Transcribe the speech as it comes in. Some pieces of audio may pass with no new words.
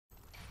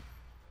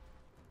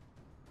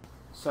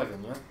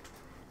7, yeah?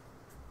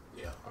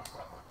 Yeah.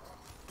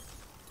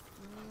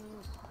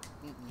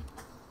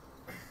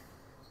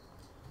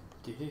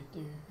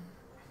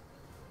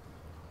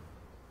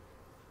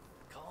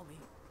 Call me.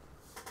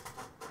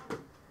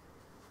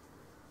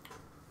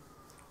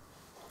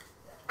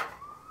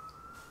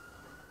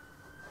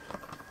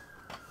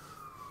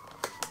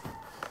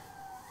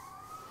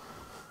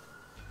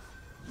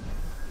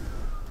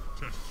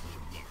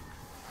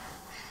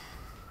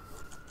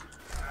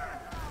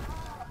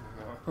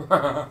 I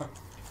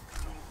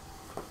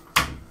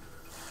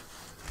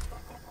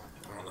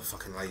want the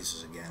fucking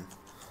lasers again.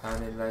 How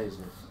many lasers?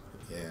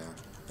 Yeah.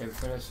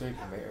 Infinite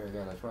super meter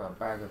again as well.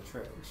 Bag of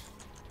tricks.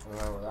 I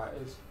don't know what that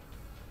is.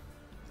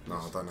 No,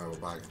 I don't know what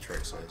bag of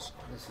tricks is.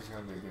 This is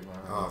going to be a good one.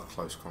 Oh,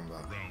 close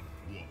combat. Round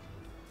 1.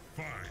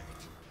 Fight.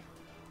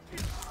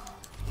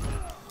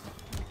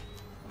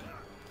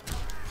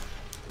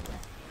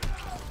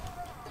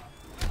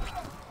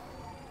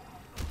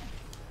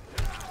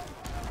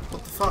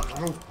 What the fuck?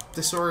 I'm all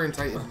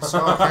disorientated,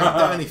 so I can't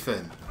do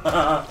anything.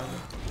 I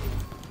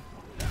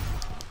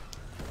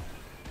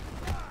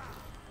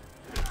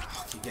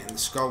keep getting the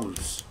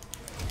skulls.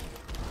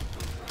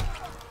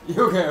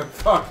 You're getting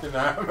fucking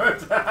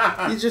hammered.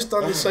 You just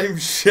done the same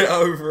shit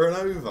over and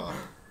over.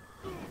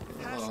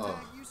 Oh.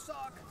 You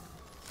suck.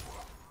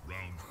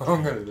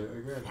 I'm going to do it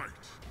again. Fight.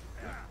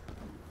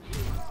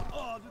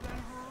 Oh, did that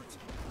hurt?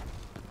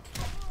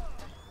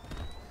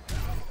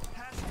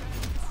 Hashtag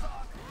you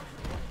suck.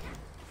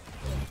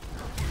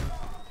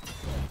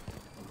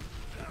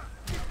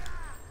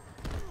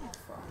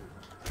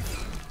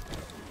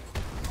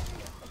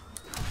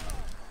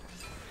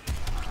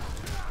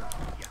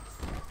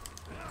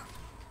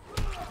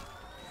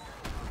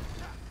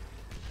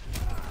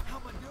 How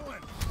am I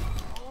doing?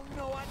 Oh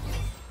no, I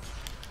didn't.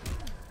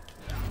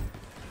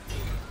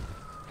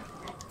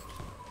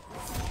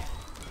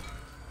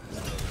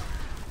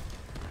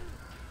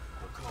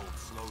 The cold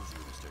slows you,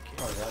 Mr. King.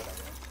 Oh, yeah,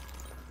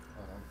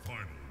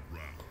 Final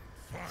round.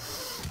 Fight.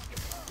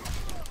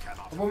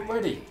 I wasn't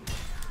ready.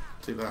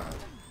 Too bad.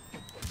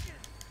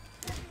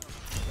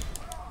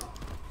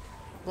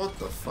 What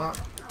the fuck?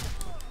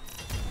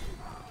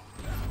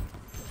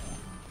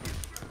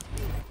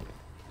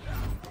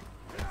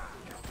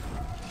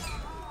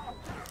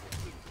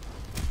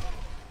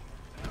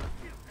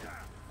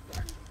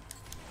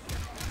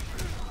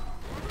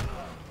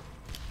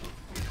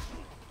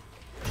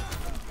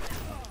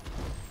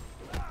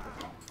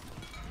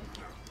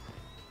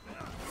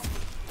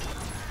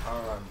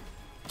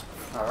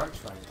 Our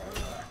X-rays don't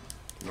work.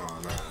 No, I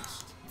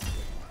noticed.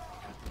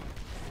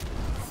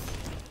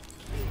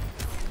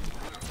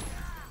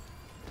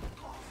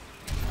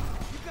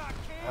 You got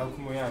How killed.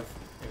 can we have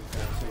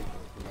infinite super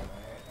if we don't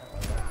hit that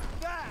like that?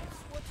 That's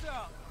what's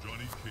up.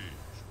 Johnny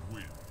Cage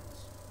wins.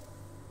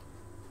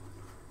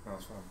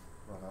 Nice one.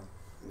 Well done.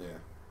 Yeah.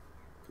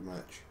 Good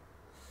match.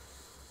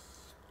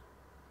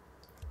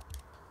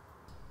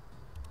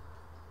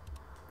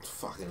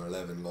 Fucking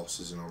 11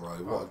 losses in a row.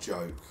 What a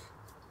joke.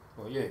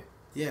 What, you?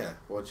 Yeah,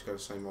 why'd you go the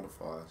same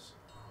modifiers?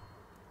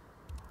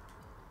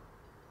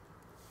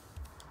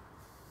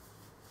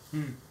 I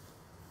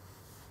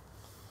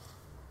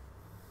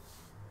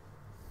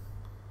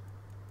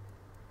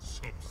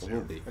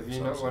will be. Have you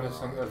not won a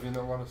single? Have you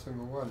not won a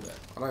single one yet?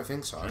 I don't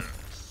think so.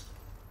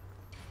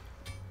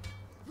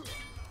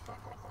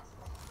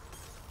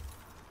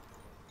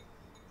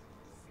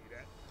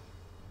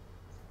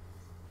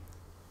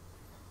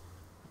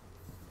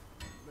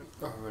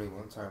 Oh, I really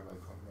want Turbo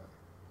Combat.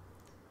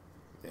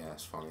 Yeah,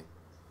 that's funny.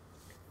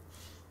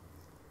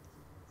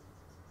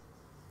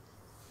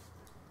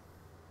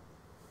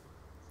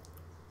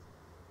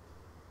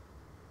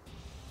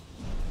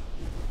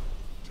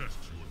 Test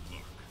your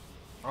luck.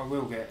 I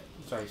will get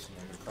Jason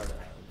and the Predator.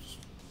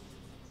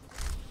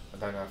 I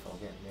don't know if I'll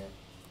get him yet.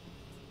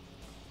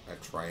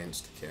 X-ray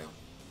insta-kill.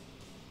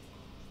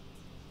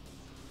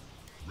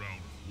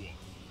 Round 1.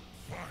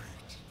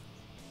 Fight.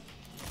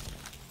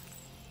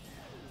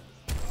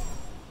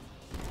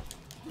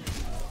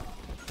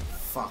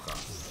 Fucker.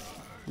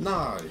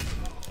 No!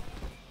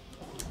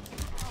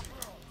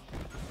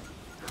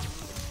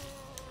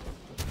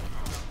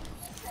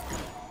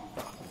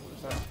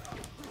 What's that?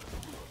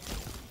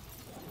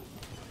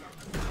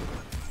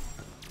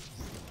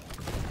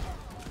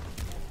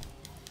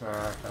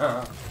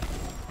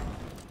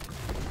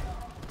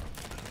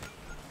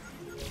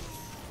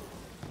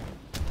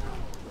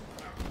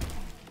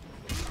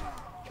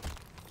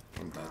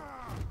 I'm dead.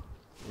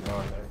 No, I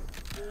don't.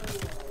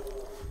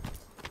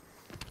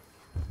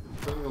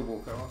 Put your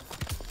walker off.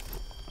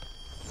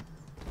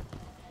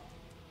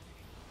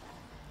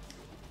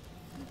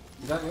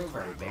 You don't look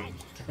very big.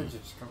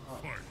 Just come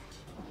up. Fight.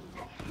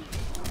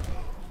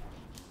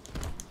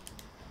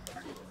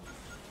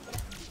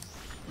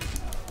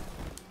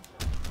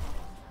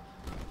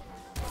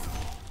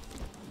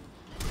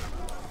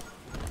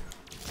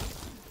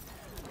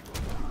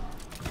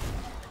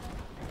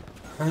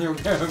 And you're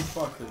getting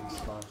fucking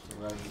smashed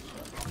around the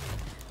shot.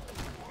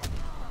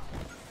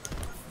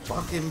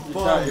 Fucking You can't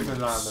bombs! even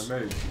land the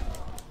move.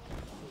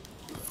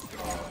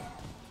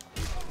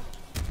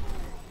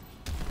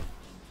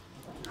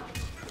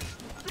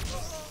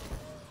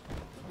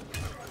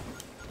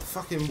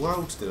 fucking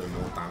world's doing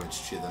more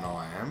damage to you than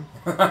I am.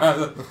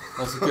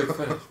 That's a good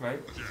finish,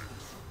 mate.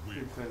 Death Good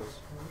wins. finish.